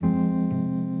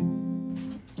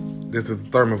This is the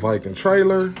Thurman Viking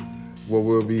trailer, where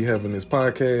we'll be having this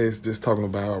podcast just talking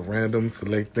about random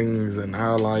select things in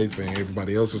our life and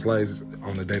everybody else's lives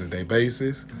on a day-to-day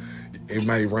basis. It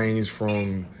may range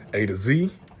from A to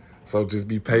Z, so just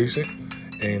be patient.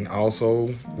 And also,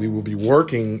 we will be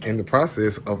working in the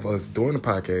process of us doing the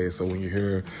podcast. So when you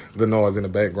hear the noise in the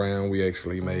background, we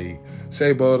actually made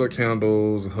shea butter,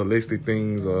 candles, holistic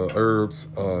things, herbs,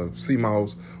 sea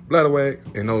moss,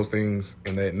 bladderwrack, and those things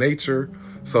in that nature.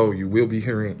 So you will be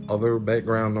hearing other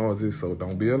background noises, so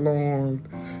don't be alarmed.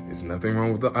 There's nothing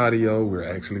wrong with the audio. We're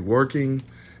actually working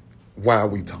while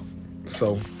we talk.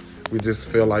 So we just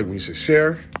feel like we should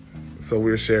share. So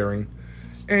we're sharing.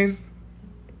 And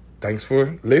thanks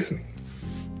for listening.